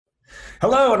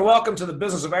Hello and welcome to the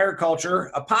Business of Agriculture,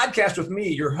 a podcast with me,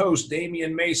 your host,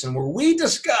 Damian Mason, where we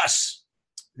discuss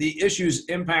the issues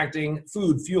impacting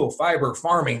food, fuel, fiber,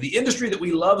 farming, the industry that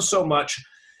we love so much.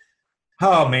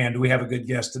 Oh man, do we have a good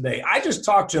guest today. I just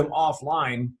talked to him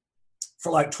offline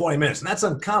for like 20 minutes, and that's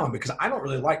uncommon because I don't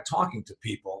really like talking to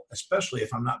people, especially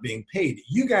if I'm not being paid.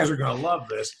 You guys are going to love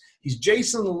this. He's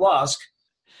Jayson Lusk,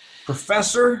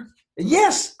 professor.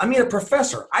 Yes, I mean a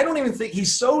professor. I don't even think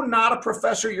he's so not a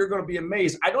professor, you're going to be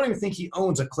amazed. I don't even think he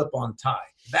owns a clip-on tie.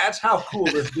 That's how cool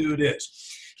this dude is.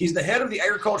 He's the head of the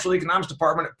Agricultural Economics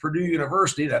Department at Purdue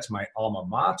University. That's my alma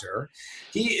mater.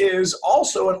 He is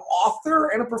also an author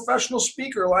and a professional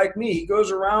speaker like me. He goes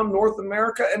around North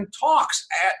America and talks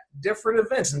at different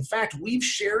events. In fact, we've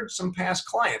shared some past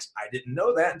clients. I didn't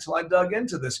know that until I dug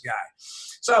into this guy.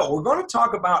 So we're going to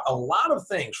talk about a lot of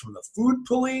things, from the food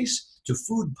police to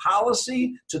food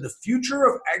policy to the future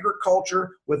of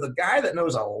agriculture, with a guy that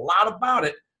knows a lot about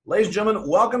it. Ladies and gentlemen,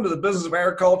 welcome to the Business of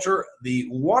Agriculture, the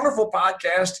wonderful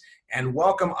podcast, and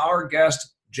welcome our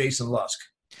guest, Jayson Lusk.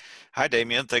 Hi,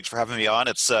 Damian. Thanks for having me on.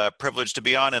 It's a privilege to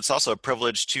be on. It's also a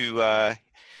privilege to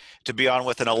be on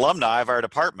with an alumni of our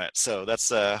department. So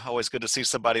that's always good to see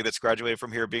somebody that's graduated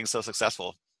from here being so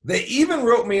successful. They even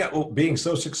wrote me up, being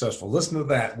so successful. Listen to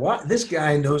that. What? This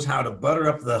guy knows how to butter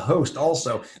up the host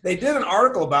also. They did an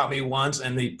article about me once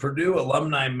in the Purdue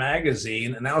Alumni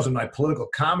magazine, and that was in my political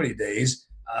comedy days.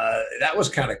 That was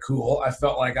kind of cool. I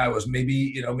felt like I was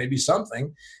maybe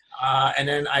something. And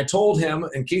then I told him,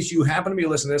 in case you happen to be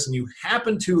listening to this and you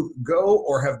happen to go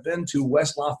or have been to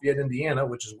West Lafayette, Indiana,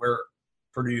 which is where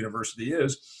Purdue University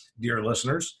is, dear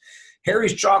listeners,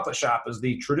 Harry's Chocolate Shop is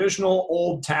the traditional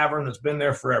old tavern that's been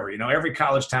there forever. You know, every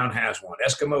college town has one.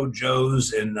 Eskimo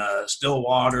Joe's in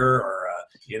Stillwater, or,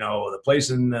 the place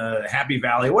in Happy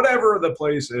Valley, whatever the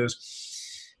place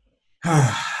is.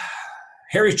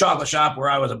 Harry's Chocolate Shop, where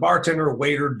I was a bartender,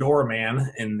 waiter,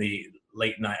 doorman in the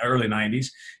early 90s,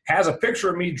 has a picture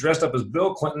of me dressed up as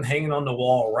Bill Clinton hanging on the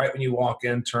wall right when you walk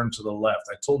in, turn to the left.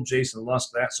 I told Jayson Lusk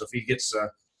that, so if he gets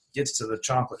to the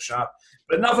chocolate shop.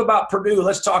 But enough about Purdue.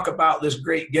 Let's talk about this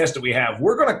great guest that we have.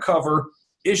 We're going to cover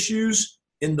issues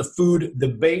in the food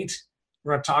debate.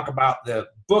 We're going to talk about the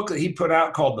book that he put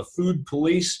out called The Food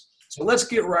Police. So let's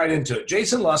get right into it.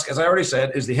 Jayson Lusk, as I already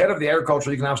said, is the head of the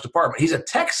Agricultural Economics Department. He's a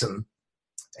Texan,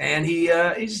 and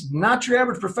he's not your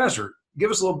average professor.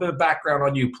 Give us a little bit of background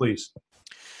on you, please.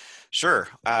 Sure.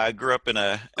 I grew up in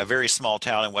a very small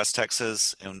town in West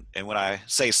Texas. And when I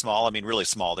say small, I mean really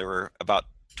small. There were about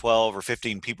 12 or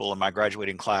 15 people in my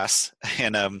graduating class.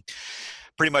 And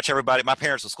pretty much everybody, my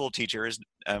parents were school teachers,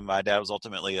 and my dad was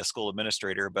ultimately a school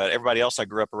administrator, but everybody else I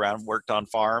grew up around worked on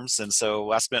farms. And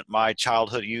so I spent my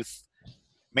childhood, youth,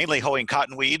 mainly hoeing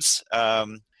cotton weeds,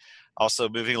 also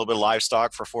moving a little bit of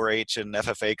livestock for 4-H and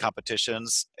FFA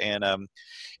competitions. And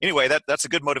anyway, that's a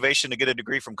good motivation to get a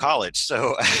degree from college.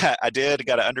 So I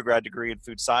got an undergrad degree in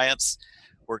food science,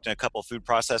 worked in a couple of food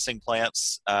processing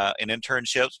plants in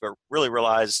internships, but really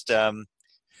realized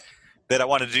that I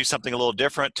wanted to do something a little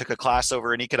different. Took a class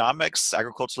over in economics,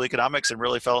 agricultural economics, and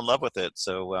really fell in love with it.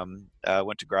 So I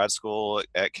went to grad school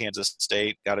at Kansas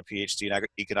State, got a PhD in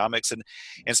economics,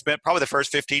 and spent probably the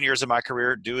first 15 years of my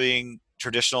career doing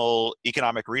traditional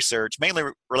economic research, mainly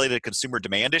related to consumer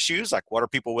demand issues, like what are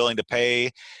people willing to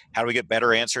pay? How do we get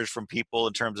better answers from people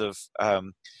in terms of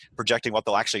projecting what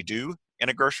they'll actually do in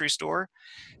a grocery store?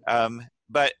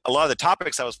 But a lot of the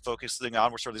topics I was focusing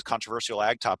on were sort of these controversial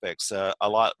ag topics, a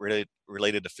lot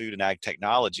related to food and ag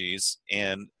technologies.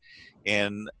 And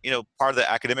part of the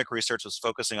academic research was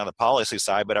focusing on the policy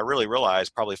side, but I really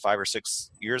realized probably 5 or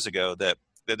 6 years ago that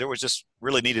there was just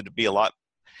really needed to be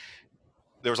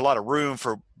there was a lot of room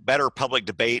for better public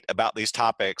debate about these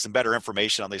topics and better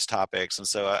information on these topics. And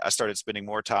so I started spending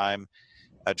more time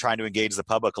trying to engage the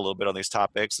public a little bit on these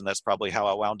topics. And that's probably how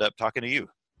I wound up talking to you.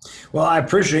 Well, I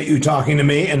appreciate you talking to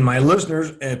me, and my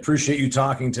listeners appreciate you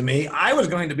talking to me. I was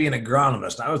going to be an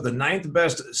agronomist. I was the 9th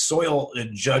best soil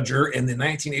judger in the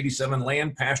 1987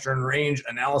 Land, Pasture, and Range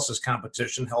Analysis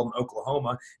Competition held in Oklahoma.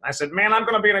 And I said, man, I'm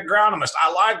going to be an agronomist.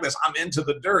 I like this. I'm into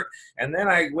the dirt. And then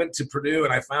I went to Purdue,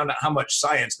 and I found out how much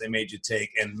science they made you take.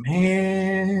 And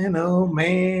man, oh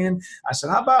man, I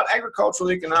said, how about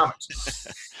agricultural economics?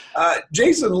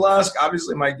 Jayson Lusk,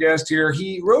 obviously my guest here,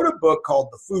 he wrote a book called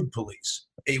The Food Police,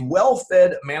 a Well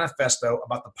Fed Manifesto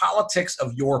about the politics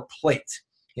of your plate.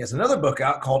 He has another book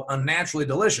out called Unnaturally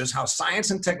Delicious, How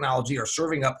Science and Technology Are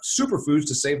Serving Up Superfoods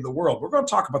to Save the World. We're going to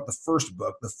talk about the first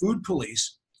book, The Food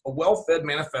Police, a Well Fed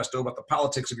Manifesto about the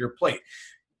politics of your plate.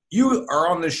 You are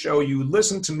on this show, you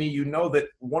listen to me, you know that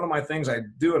one of my things I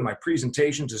do in my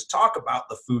presentations is talk about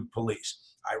the food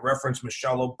police. I referenced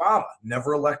Michelle Obama,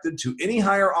 never elected to any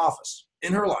higher office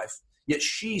in her life, yet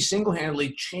she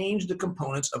single-handedly changed the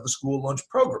components of the school lunch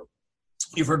program.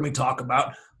 You've heard me talk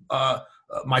about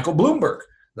Michael Bloomberg,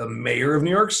 the mayor of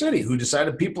New York City, who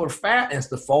decided people are fat and it's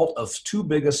the fault of too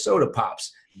big of soda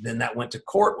pops. Then that went to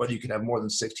court, whether you can have more than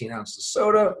 16 ounces of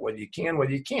soda, whether you can,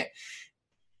 whether you can't.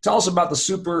 Tell us about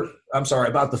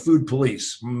about the food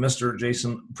police,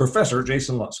 Professor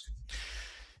Jayson Lusk.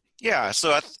 Yeah,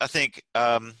 so I think,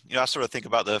 I sort of think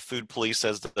about the food police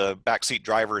as the backseat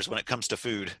drivers when it comes to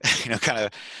food, kind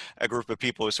of a group of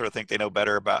people who sort of think they know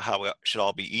better about how we should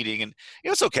all be eating. And,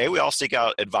 it's okay. We all seek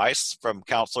out advice from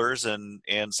counselors and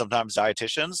sometimes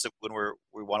dietitians when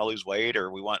we want to lose weight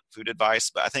or we want food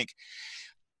advice. But I think,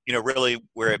 really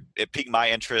where it piqued my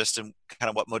interest and kind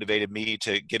of what motivated me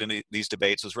to get into these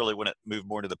debates was really when it moved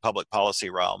more into the public policy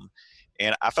realm.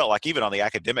 And I felt like even on the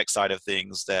academic side of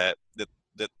things that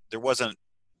there's a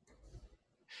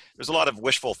lot of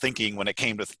wishful thinking when it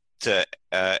came to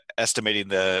estimating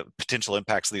the potential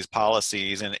impacts of these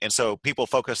policies. And so people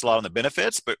focused a lot on the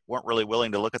benefits, but weren't really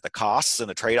willing to look at the costs and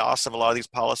the trade-offs of a lot of these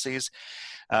policies.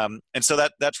 And so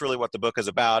that's really what the book is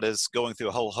about, is going through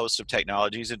a whole host of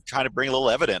technologies and trying to bring a little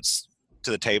evidence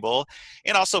to the table,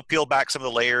 and also peel back some of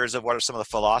the layers of what are some of the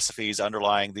philosophies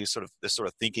underlying this sort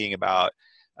of thinking about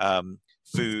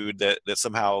food that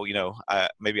somehow,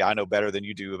 maybe I know better than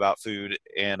you do about food,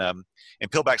 and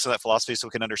peel back some of that philosophy so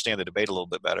we can understand the debate a little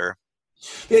bit better.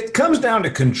 It comes down to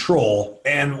control.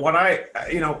 And what I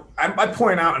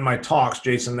point out in my talks,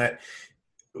 Jayson, that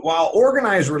while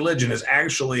organized religion is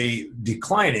actually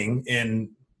declining in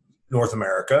North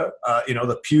America,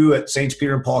 the pew at St.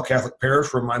 Peter and Paul Catholic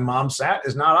Parish where my mom sat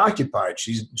is not occupied.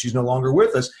 She's no longer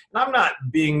with us. And I'm not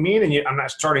being mean, and I'm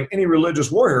not starting any religious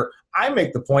war here. I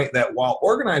make the point that while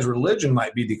organized religion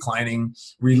might be declining,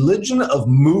 religion of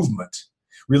movement,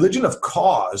 religion of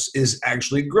cause is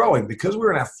actually growing. Because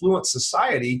we're an affluent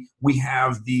society, we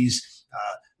have these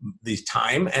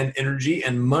time and energy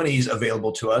and monies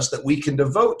available to us that we can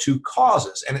devote to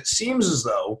causes. And it seems as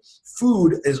though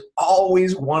food is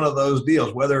always one of those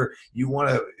deals, whether you want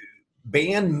to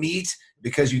ban meat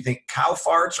because you think cow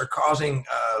farts are causing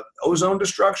ozone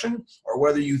destruction, or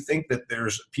whether you think that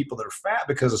there's people that are fat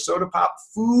because of soda pop.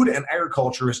 Food and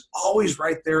agriculture is always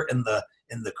right there in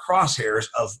the crosshairs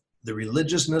of the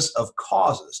religiousness of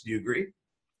causes. Do you agree?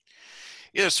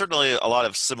 Yeah, there's certainly a lot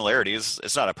of similarities.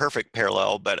 It's not a perfect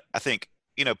parallel, but I think,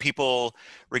 people,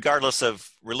 regardless of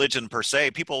religion per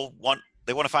se,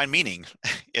 they want to find meaning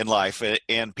in life,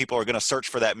 and people are going to search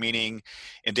for that meaning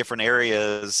in different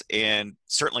areas. And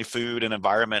certainly food and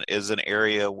environment is an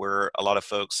area where a lot of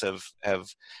folks have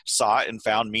sought and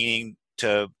found meaning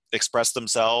to express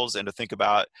themselves and to think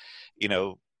about,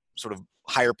 sort of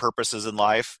higher purposes in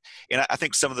life. And I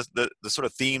think some of the sort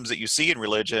of themes that you see in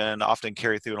religion often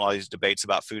carry through in a lot of these debates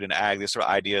about food and ag, these sort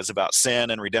of ideas about sin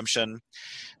and redemption,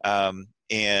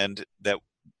 and that,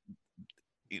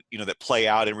 that play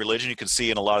out in religion. You can see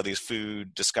in a lot of these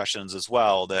food discussions as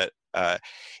well that,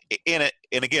 and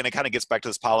again, it kind of gets back to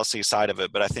this policy side of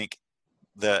it. But I think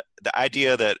the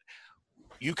idea that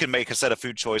you can make a set of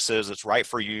food choices that's right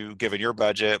for you, given your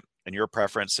budget and your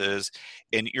preferences,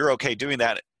 and you're okay doing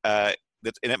that, and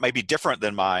it may be different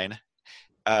than mine.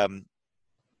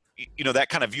 That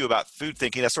kind of view about food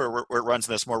thinking, that's sort of where it runs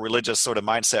in this more religious sort of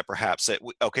mindset, perhaps, that,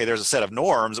 there's a set of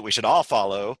norms that we should all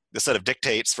follow, the set of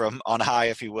dictates from on high,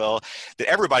 if you will, that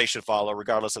everybody should follow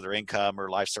regardless of their income or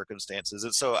life circumstances.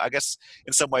 And so I guess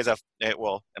in some ways, in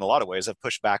a lot of ways, I've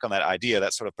pushed back on that idea,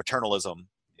 that sort of paternalism,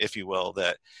 if you will,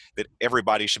 that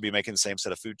everybody should be making the same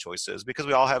set of food choices, because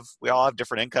we all have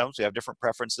different incomes, we have different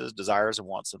preferences, desires, and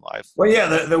wants in life. Well, yeah,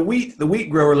 the wheat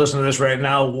grower listening to this right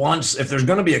now wants, if there's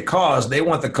going to be a cause, they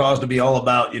want the cause to be all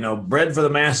about, bread for the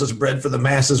masses, bread for the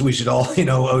masses. We should all,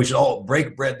 we should all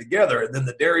break bread together. And then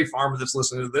the dairy farmer that's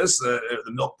listening to this, the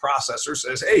milk processor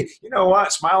says, hey, you know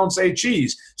what? Smile and say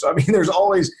cheese. So, I mean, there's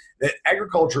always that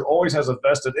agriculture always has a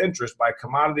vested interest by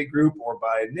commodity group or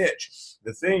by niche.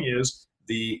 The thing is,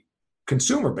 the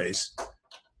consumer base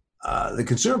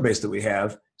that we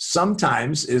have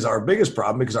sometimes is our biggest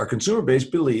problem, because our consumer base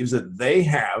believes that they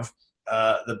have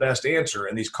the best answer,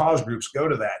 and these cause groups go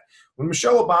to that. When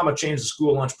Michelle Obama changed the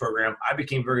school lunch program, I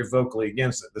became very vocally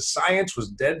against it. The science was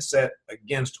dead set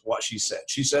against what she said.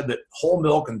 She said that whole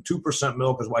milk and 2%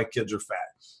 milk is why kids are fat.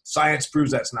 Science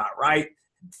proves that's not right.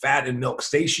 Fat in milk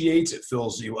satiates, it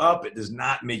fills you up, it does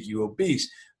not make you obese.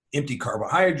 Empty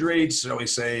carbohydrates, so we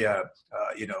say,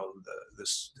 the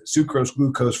sucrose,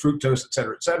 glucose, fructose,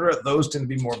 et cetera, those tend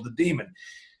to be more of the demon.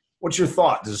 What's your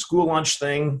thought? Does the school lunch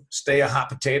thing stay a hot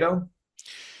potato?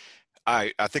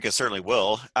 I think it certainly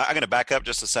will. I'm going to back up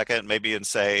just a second, maybe, and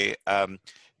say, I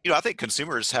think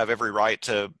consumers have every right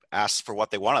to ask for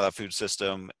what they want out of the food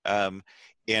system. And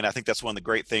I think that's one of the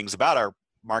great things about our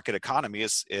market economy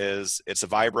is it's a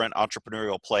vibrant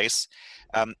entrepreneurial place.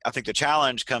 I think the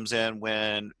challenge comes in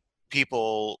when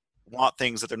people want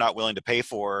things that they're not willing to pay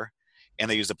for, and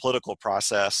they use the political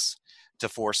process to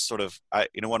force sort of,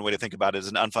 one way to think about it is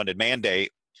an unfunded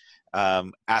mandate,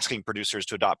 asking producers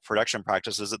to adopt production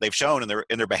practices that they've shown in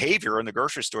their behavior in the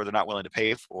grocery store they're not willing to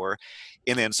pay for.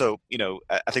 And then so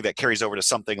I think that carries over to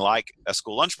something like a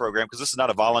school lunch program, because this is not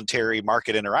a voluntary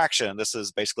market interaction. This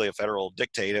is basically a federal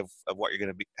dictate of what you're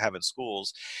going to have in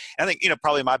schools. And I think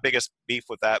probably my biggest beef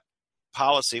with that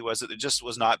policy was that it just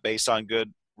was not based on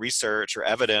good research or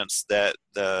evidence that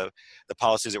the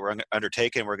policies that were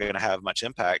undertaken were going to have much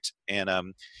impact.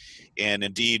 And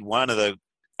indeed, one of the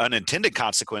unintended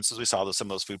consequences we saw with some of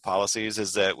those food policies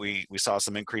is that we saw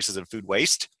some increases in food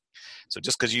waste. So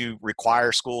just because you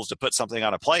require schools to put something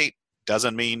on a plate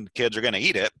doesn't mean kids are going to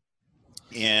eat it.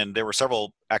 And there were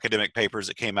several academic papers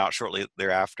that came out shortly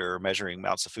thereafter measuring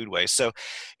amounts of food waste. So,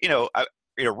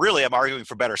 really, I'm arguing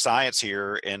for better science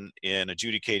here in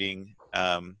adjudicating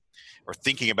or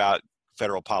thinking about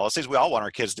federal policies. We all want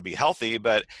our kids to be healthy,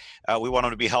 but we want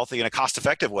them to be healthy in a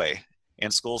cost-effective way.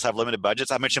 And schools have limited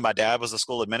budgets. I mentioned my dad was a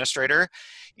school administrator,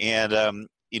 and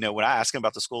when I ask him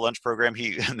about the school lunch program,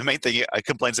 the main thing he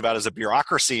complains about is the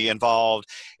bureaucracy involved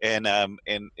and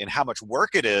how much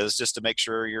work it is just to make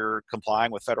sure you're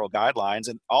complying with federal guidelines.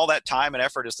 And all that time and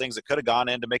effort is things that could have gone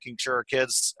into making sure our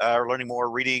kids are learning more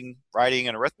reading, writing,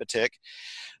 and arithmetic,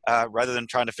 rather than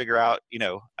trying to figure out,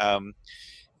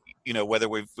 whether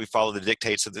we follow the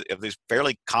dictates of these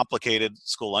fairly complicated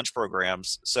school lunch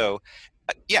programs. So,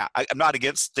 I'm not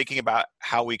against thinking about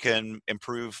how we can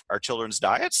improve our children's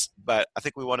diets, but I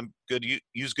think we want to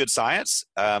use good science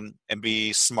and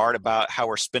be smart about how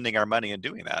we're spending our money in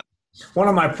doing that. One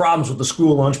of my problems with the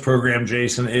school lunch program,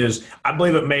 Jayson, is I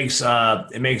believe it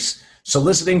makes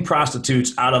soliciting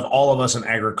prostitutes out of all of us in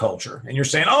agriculture. And you're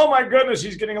saying, oh my goodness,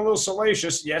 he's getting a little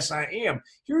salacious. Yes, I am.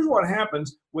 Here's what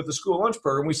happens with the school lunch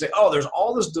program. We say, oh, there's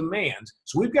all this demand.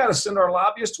 So we've got to send our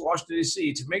lobbyists to Washington,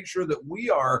 D.C. to make sure that we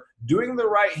are doing the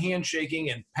right handshaking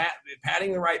and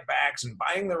patting the right backs and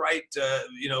buying the right,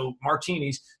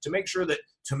 martinis to make sure that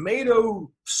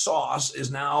tomato sauce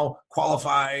is now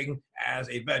qualifying as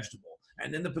a vegetable.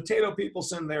 And then the potato people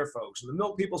send their folks, and the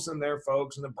milk people send their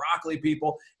folks, and the broccoli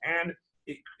people, and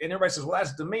everybody says, well,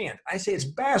 that's demand. I say it's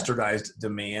bastardized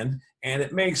demand, and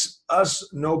it makes us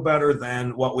no better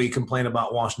than what we complain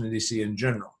about Washington, D.C. in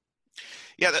general.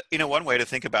 Yeah, one way to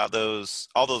think about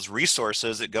all those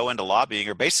resources that go into lobbying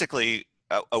are basically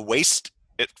a waste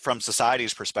from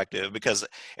society's perspective, because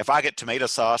if I get tomato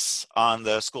sauce on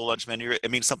the school lunch menu, it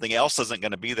means something else isn't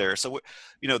going to be there. So,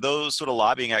 those sort of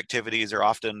lobbying activities are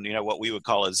often, what we would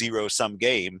call a zero-sum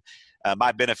game.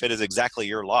 My benefit is exactly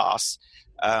your loss.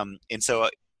 And so,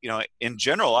 in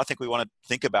general, I think we want to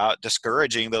think about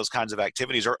discouraging those kinds of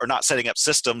activities or not setting up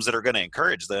systems that are going to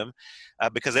encourage them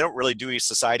because they don't really do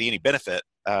society any benefit.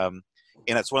 And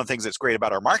that's one of the things that's great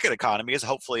about our market economy is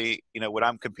hopefully, when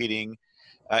I'm competing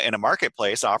in a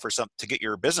marketplace, to get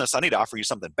your business, I need to offer you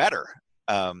something better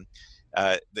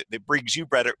that brings you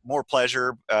better, more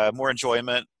pleasure, more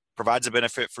enjoyment, provides a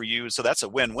benefit for you. So that's a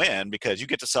win-win because you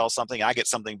get to sell something, I get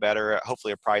something better,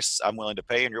 hopefully a price I'm willing to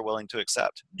pay and you're willing to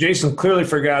accept. Jayson clearly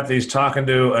forgot that he's talking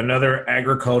to another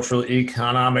agricultural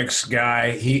economics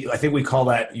guy. I think we call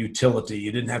that utility.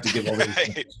 You didn't have to give all these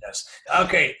things. Yes.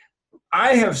 Okay.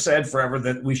 I have said forever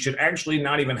that we should actually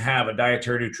not even have a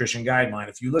dietary nutrition guideline.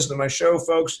 If you listen to my show,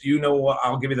 folks,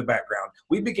 I'll give you the background.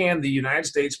 The United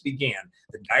States began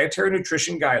the dietary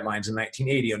nutrition guidelines in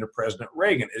 1980 under President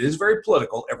Reagan. It is very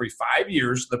political. Every 5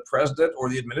 years, the president or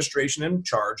the administration in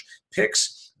charge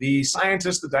picks the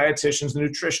scientists, the dietitians, the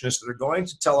nutritionists that are going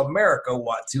to tell America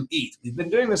what to eat. We've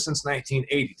been doing this since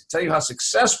 1980. To tell you how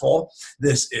successful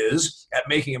this is at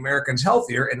making Americans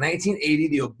healthier, in 1980,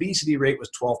 the obesity rate was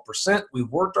 12%. We've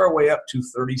worked our way up to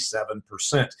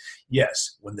 37%.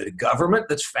 Yes, when the government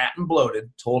that's fat and bloated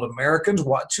told Americans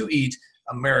what to eat,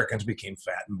 Americans became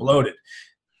fat and bloated.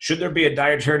 Should there be a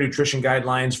dietary nutrition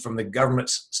guidelines from the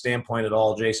government's standpoint at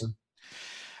all, Jayson?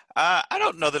 I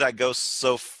don't know that I go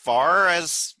so far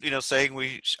as, saying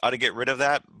we ought to get rid of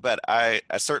that, but I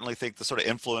certainly think the sort of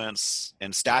influence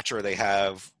and stature they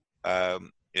have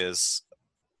is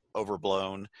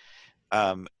overblown.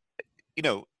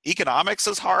 Economics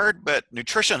is hard, but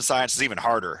nutrition science is even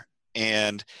harder.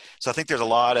 And so I think there's a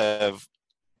lot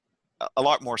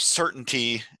more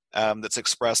certainty that's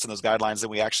expressed in those guidelines than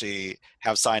we actually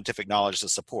have scientific knowledge to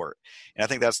support. And I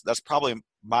think that's probably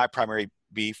my primary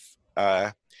beef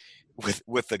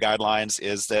with the guidelines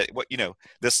is that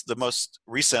the most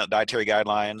recent dietary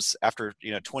guidelines after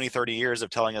 20, 30 years of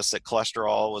telling us that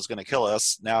cholesterol was going to kill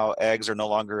us, now eggs are no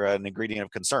longer an ingredient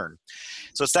of concern.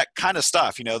 So it's that kind of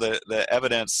stuff, the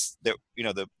evidence that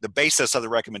the basis of the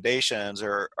recommendations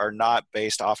are not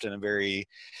based often in very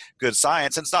good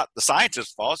science. And it's not the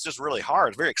scientist's fault, it's just really hard.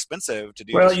 It's very expensive to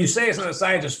do. Well, you say it's not the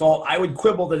scientist's fault. I would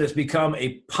quibble that it's become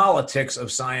a politics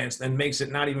of science that makes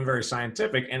it not even very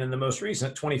scientific. And in the most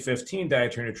recent 2015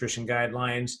 dietary nutrition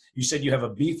guidelines, you said you have a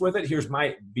beef with it. Here's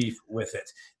my beef with it.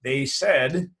 They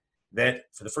said that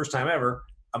for the first time ever,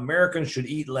 Americans should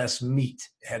eat less meat.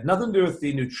 It had nothing to do with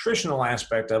the nutritional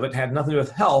aspect of it. It had nothing to do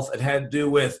with health. It had to do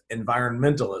with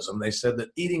environmentalism. They said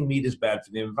that eating meat is bad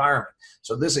for the environment.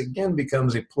 So this again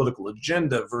becomes a political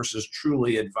agenda versus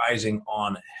truly advising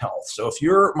on health. So if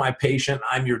you're my patient,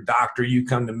 I'm your doctor, you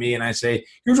come to me and I say,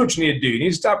 here's what you need to do. You need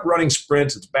to stop running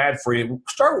sprints. It's bad for you.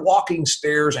 Start walking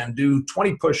stairs and do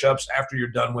 20 push-ups after you're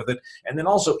done with it. And then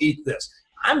also eat this.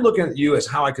 I'm looking at you as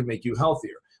how I can make you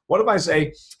healthier. What if I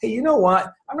say, hey, you know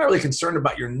what? I'm not really concerned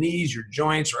about your knees, your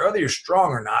joints, or whether you're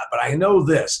strong or not, but I know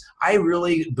this. I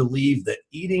really believe that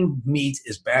eating meat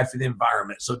is bad for the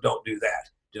environment, so don't do that.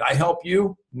 Did I help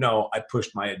you? No, I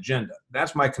pushed my agenda.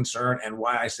 That's my concern and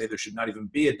why I say there should not even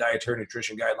be a dietary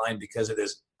nutrition guideline, because it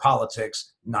is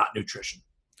politics, not nutrition.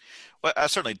 Well, I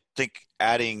certainly think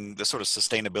adding the sort of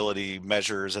sustainability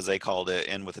measures, as they called it,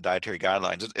 in with the dietary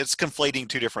guidelines, it's conflating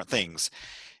two different things.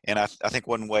 And I think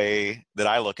one way that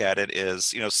I look at it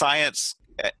is, science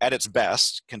at its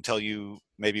best can tell you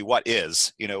maybe what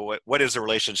is the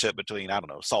relationship between, I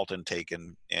don't know, salt intake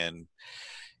and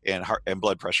heart and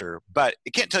blood pressure, but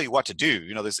it can't tell you what to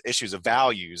do. There's issues of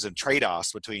values and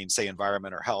trade-offs between, say,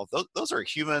 environment or health. Those are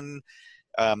human,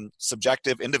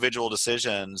 subjective, individual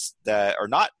decisions that are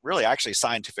not really actually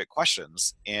scientific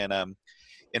questions. And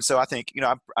so I think,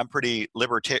 I'm pretty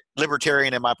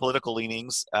libertarian in my political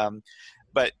leanings.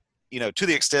 But, to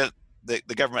the extent that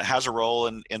the government has a role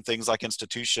in things like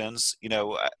institutions,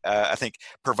 I think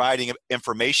providing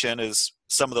information is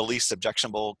some of the least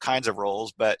objectionable kinds of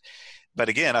roles. But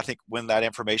again, I think when that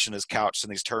information is couched in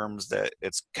these terms that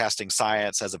it's casting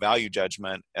science as a value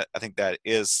judgment, I think that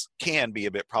can be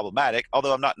a bit problematic,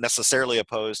 although I'm not necessarily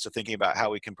opposed to thinking about how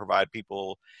we can provide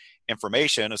people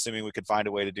information, assuming we could find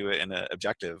a way to do it in an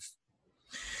objective.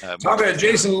 Talking to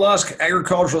Jayson Lusk,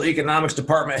 Agricultural Economics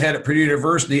Department head at Purdue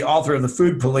University, author of The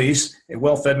Food Police, a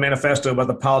Well Fed Manifesto about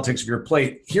the politics of your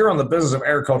plate, here on the Business of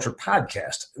Agriculture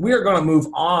podcast. We are going to move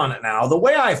on now. The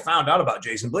way I found out about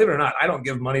Jayson, believe it or not, I don't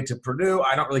give money to Purdue.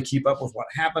 I don't really keep up with what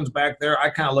happens back there. I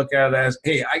kind of look at it as,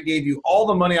 hey, I gave you all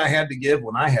the money I had to give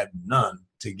when I had none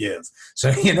to give. So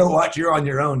you know what? You're on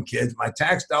your own, kids. My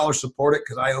tax dollars support it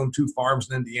because I own 2 farms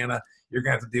in Indiana. You're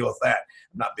going to have to deal with that.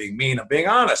 I'm not being mean. I'm being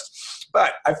honest.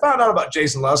 But I found out about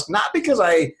Jayson Lusk, not because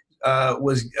I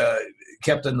was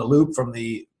kept in the loop from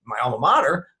my alma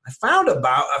mater. I found out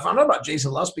about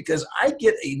Jayson Lusk because I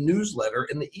get a newsletter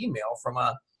in the email from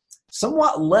a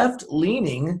somewhat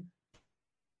left-leaning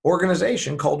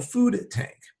organization called Food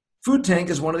Tank. Food Tank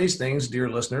is one of these things, dear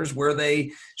listeners, where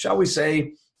they, shall we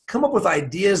say, come up with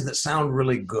ideas that sound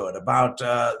really good about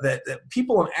that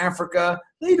people in Africa,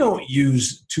 they don't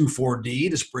use 2,4-D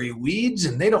to spray weeds,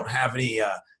 and they don't have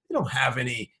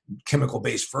any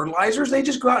chemical-based fertilizers. They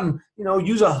just go out and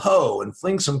use a hoe and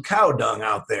fling some cow dung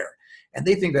out there, and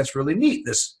they think that's really neat.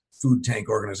 This Food Tank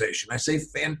organization. I say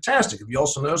fantastic. Have you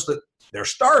also noticed that they're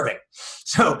starving?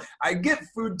 So I get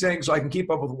Food Tank so I can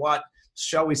keep up with what,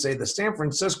 shall we say, the San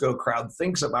Francisco crowd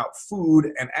thinks about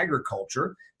food and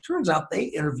agriculture. Turns out they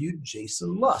interviewed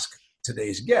Jayson Lusk,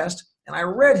 today's guest, and I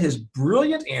read his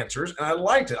brilliant answers, and I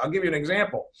liked it. I'll give you an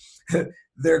example.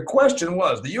 Their question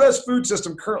was, the U.S. food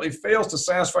system currently fails to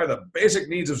satisfy the basic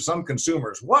needs of some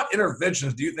consumers. What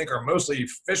interventions do you think are mostly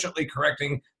efficiently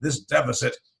correcting this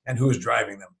deficit, and who is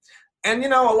driving them? And, a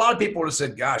lot of people would have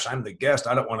said, gosh, I'm the guest.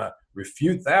 I don't want to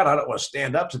refute that. I don't want to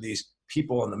stand up to these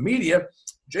people in the media.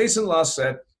 Jayson Lusk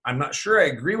said, I'm not sure I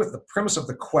agree with the premise of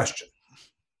the question.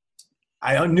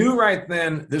 I knew right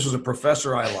then this was a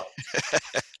professor I loved.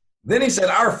 Then he said,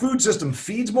 our food system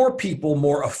feeds more people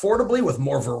more affordably with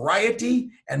more variety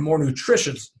and more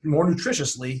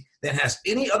nutritiously than has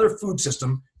any other food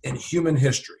system in human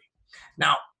history.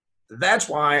 Now, that's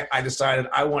why I decided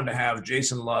I wanted to have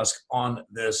Jayson Lusk on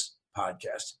this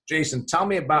podcast. Jayson, tell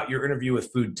me about your interview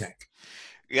with Food Tank.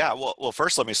 Yeah, well,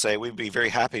 first let me say we'd be very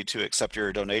happy to accept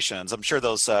your donations. I'm sure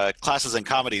those classes in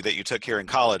comedy that you took here in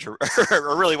college are,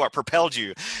 are really what propelled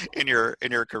you in your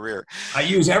career. I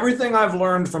use everything I've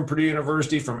learned from Purdue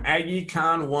University, from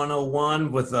AggieCon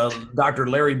 101 with Dr.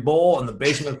 Larry Bull in the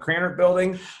basement of Cranert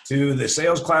Building, to the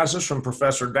sales classes from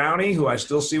Professor Downey, who I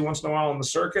still see once in a while on the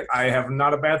circuit. I have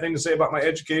not a bad thing to say about my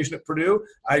education at Purdue.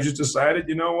 I just decided,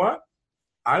 you know what?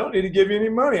 I don't need to give you any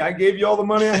money. I gave you all the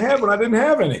money I had when I didn't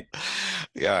have any.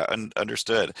 Yeah,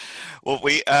 understood. Well,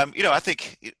 I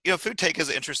think, Food Take is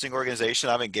an interesting organization.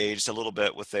 I've engaged a little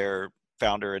bit with their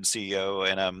founder and CEO,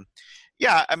 and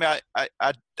yeah, I mean,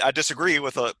 I disagree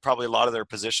with probably a lot of their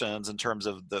positions in terms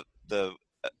of the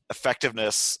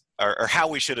effectiveness or how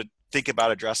we should think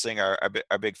about addressing our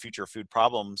big future food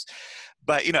problems.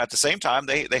 But, at the same time,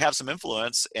 they have some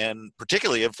influence, and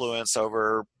particularly influence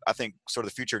over, I think, sort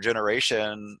of the future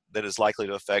generation that is likely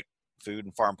to affect food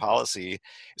and farm policy.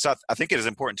 So I think it is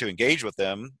important to engage with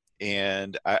them.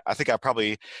 And I think I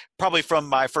probably from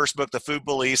my first book, The Food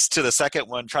Police, to the second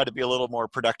one, tried to be a little more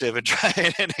productive and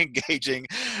trying and engaging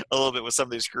a little bit with some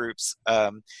of these groups. I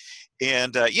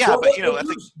think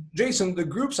Jayson, the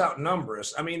groups outnumber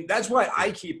us. I mean, that's why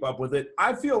I keep up with it.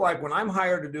 I feel like when I'm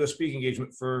hired to do a speaking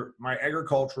engagement for my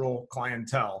agricultural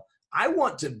clientele, I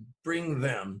want to bring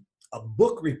them a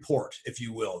book report, if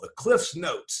you will, the Cliff's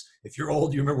Notes. If you're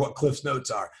old, you remember what Cliff's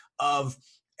Notes are, of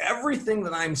everything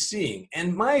that I'm seeing.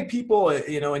 And my people,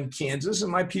 in Kansas and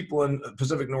my people in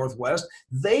Pacific Northwest,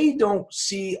 they don't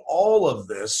see all of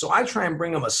this. So I try and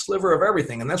bring them a sliver of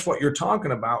everything. And that's what you're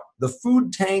talking about. The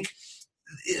food tank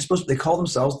is they call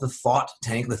themselves the thought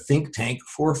tank, the think tank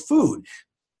for food.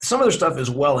 Some of their stuff is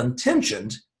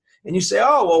well-intentioned. And you say,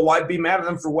 oh, well, why be mad at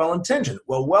them for well-intentioned?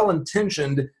 Well,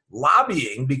 well-intentioned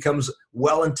lobbying becomes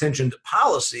well-intentioned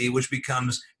policy, which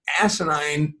becomes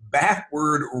asinine,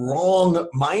 backward,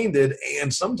 wrong-minded,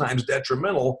 and sometimes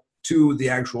detrimental to the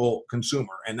actual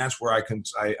consumer. And that's where I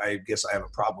guess I have a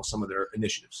problem with some of their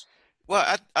initiatives.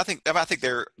 Well, I think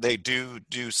they do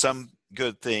some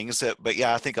good things, but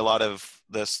yeah, I think a lot of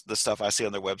the stuff I see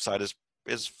on their website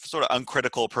is sort of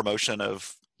uncritical promotion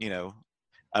of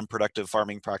unproductive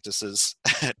farming practices,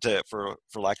 for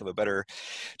lack of a better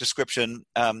description.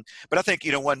 But I think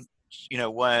one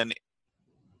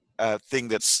thing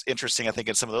that's interesting, I think,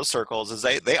 in some of those circles is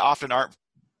they often aren't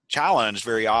challenged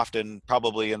very often,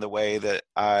 probably in the way that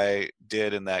I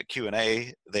did in that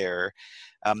Q&A there.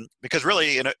 Because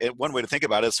really, one way to think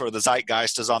about it is sort of the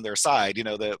zeitgeist is on their side.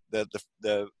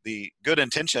 The good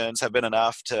intentions have been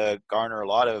enough to garner a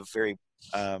lot of very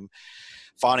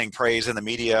fawning praise in the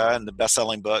media and the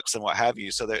best-selling books and what have you.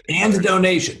 So that and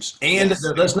donations, and yes.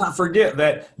 Let's not forget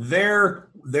that their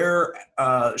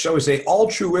shall we say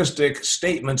altruistic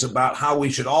statements about how we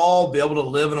should all be able to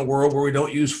live in a world where we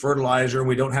don't use fertilizer and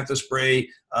we don't have to spray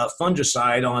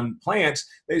fungicide on plants.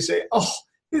 They say, oh.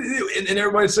 And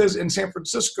everybody says in San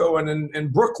Francisco and in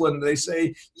Brooklyn, they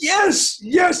say, yes,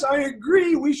 I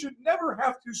agree. We should never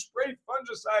have to spray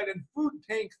fungicide. And Food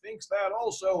Tank thinks that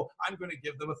also. I'm going to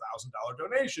give them $1,000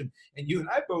 donation. And you and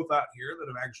I both out here that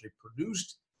have actually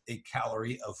produced a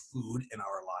calorie of food in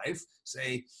our life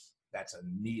say that's a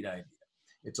neat idea.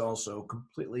 It's also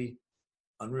completely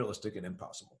unrealistic and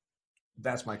impossible.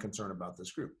 That's my concern about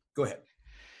this group. Go ahead.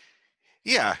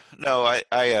 Yeah, no,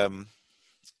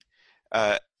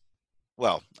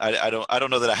 well, I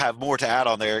don't know that I have more to add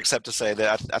on there except to say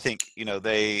that I think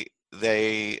they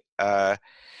have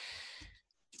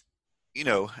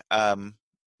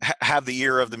the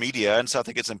ear of the media, and so I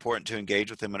think it's important to engage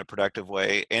with them in a productive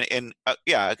way. And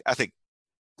yeah, I think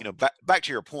back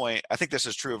to your point, I think this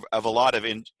is true of a lot of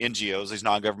NGOs, these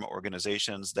non-government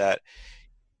organizations, that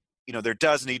there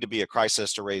does need to be a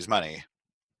crisis to raise money,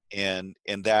 and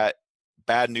that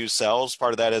bad news sells.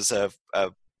 Part of that is a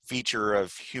feature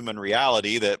of human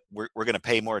reality, that we're going to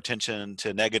pay more attention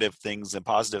to negative things than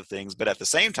positive things. But at the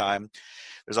same time,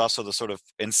 there's also the sort of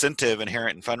incentive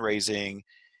inherent in fundraising,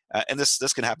 and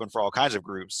this can happen for all kinds of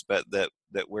groups, but that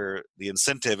where the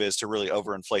incentive is to really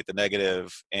overinflate the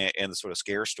negative and the sort of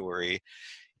scare story,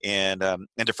 and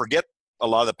to forget a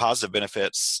lot of the positive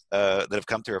benefits that have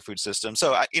come through our food system.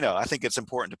 So I think it's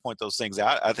important to point those things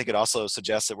out. I think it also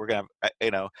suggests that we're going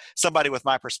to, somebody with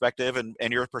my perspective and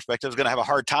your perspective is going to have a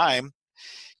hard time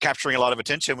capturing a lot of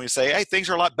attention when you say, hey, things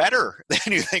are a lot better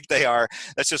than you think they are.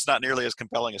 That's just not nearly as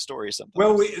compelling a story sometimes.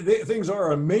 Well, things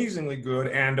are amazingly good,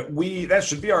 and that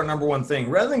should be our number one thing.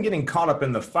 Rather than getting caught up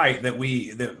in the fight that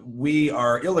we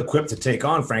are ill-equipped to take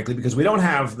on, frankly, because we don't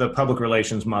have the public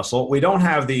relations muscle, we don't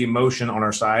have the emotion on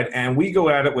our side, and we go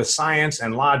at it with science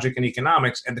and logic and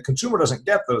economics, and the consumer doesn't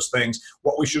get those things.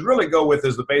 What we should really go with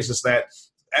is the basis that,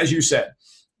 as you said,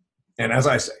 And as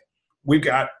I say, we've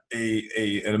got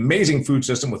an amazing food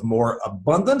system with more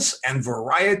abundance and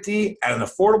variety at an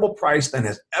affordable price than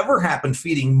has ever happened,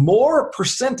 feeding more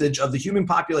percentage of the human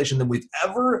population than we've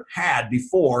ever had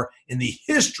before in the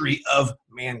history of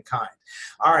mankind.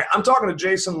 All right, I'm talking to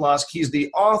Jayson Lusk. He's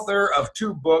the author of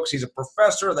 2 books. He's a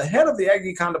professor, the head of the Ag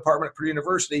Econ department at Purdue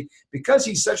University. Because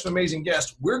he's such an amazing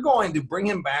guest, we're going to bring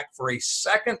him back for a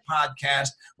second podcast,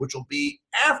 which will be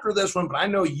after this one. But I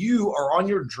know you are on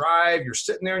your drive. You're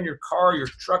sitting there in your car, your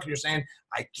truck, and you're saying,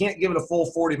 I can't give it a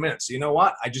full 40 minutes. So you know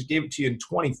what? I just gave it to you in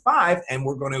 25, and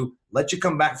we're going to let you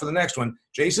come back for the next one.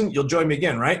 Jayson, you'll join me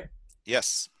again, right?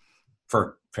 Yes.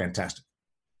 Fantastic.